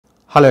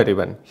Hello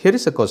everyone, here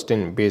is a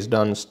question based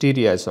on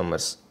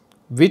stereoisomers.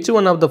 Which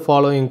one of the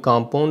following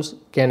compounds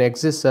can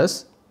exist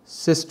as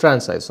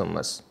cis-trans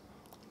isomers?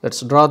 Let's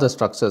draw the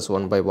structures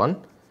one by one.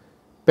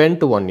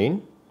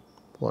 Pent-1-ene,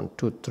 1,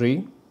 2,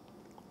 3,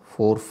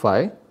 4,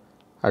 5.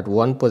 At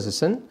one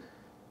position,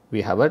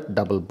 we have a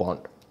double bond.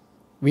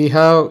 We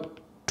have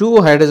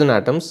two hydrogen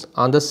atoms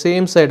on the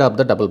same side of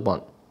the double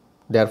bond.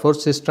 Therefore,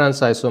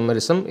 cis-trans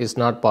isomerism is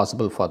not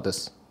possible for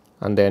this.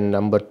 And then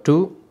number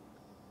 2.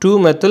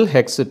 2-methyl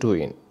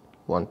hex-2-ene,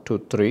 1,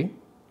 2, 3,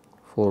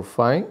 4,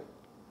 5,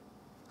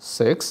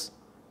 6,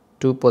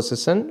 2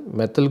 position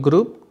methyl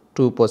group,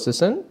 2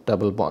 position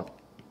double bond.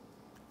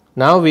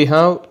 Now we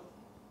have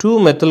 2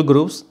 methyl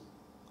groups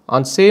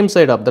on same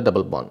side of the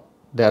double bond.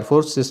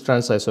 Therefore,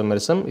 cis-trans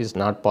isomerism is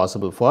not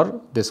possible for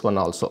this one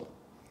also.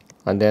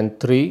 And then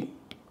 3,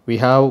 we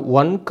have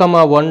 1,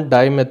 1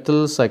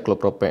 dimethyl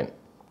cyclopropane.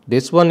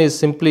 This one is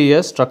simply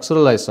a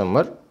structural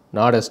isomer,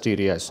 not a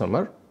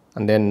stereoisomer.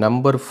 And then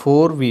number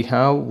 4, we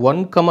have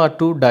 1, 2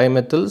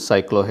 dimethyl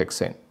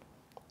cyclohexane.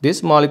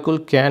 This molecule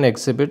can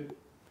exhibit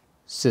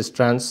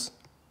cis-trans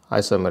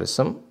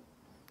isomerism.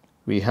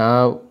 We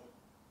have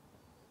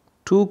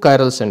 2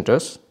 chiral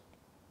centers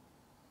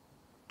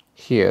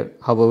here.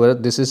 However,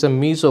 this is a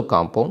meso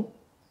compound.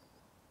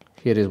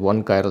 Here is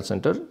one chiral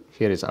center.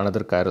 Here is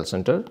another chiral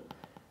center.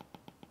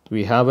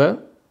 We have a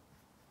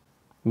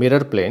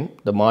mirror plane.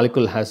 The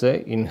molecule has an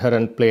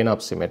inherent plane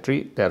of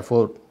symmetry.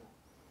 Therefore,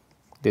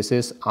 this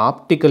is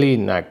optically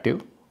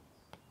inactive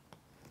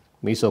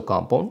meso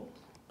compound.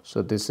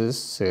 So, this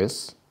is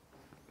cis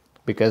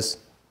because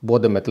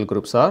both the methyl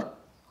groups are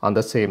on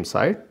the same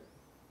side.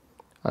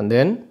 And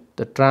then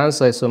the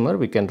trans isomer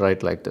we can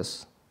write like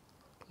this.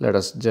 Let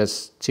us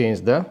just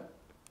change the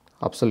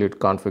absolute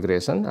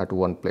configuration at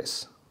one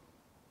place.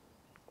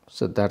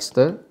 So, that is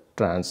the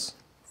trans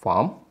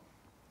form.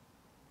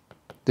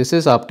 This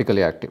is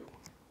optically active.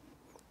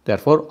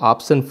 Therefore,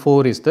 option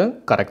 4 is the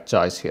correct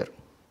choice here.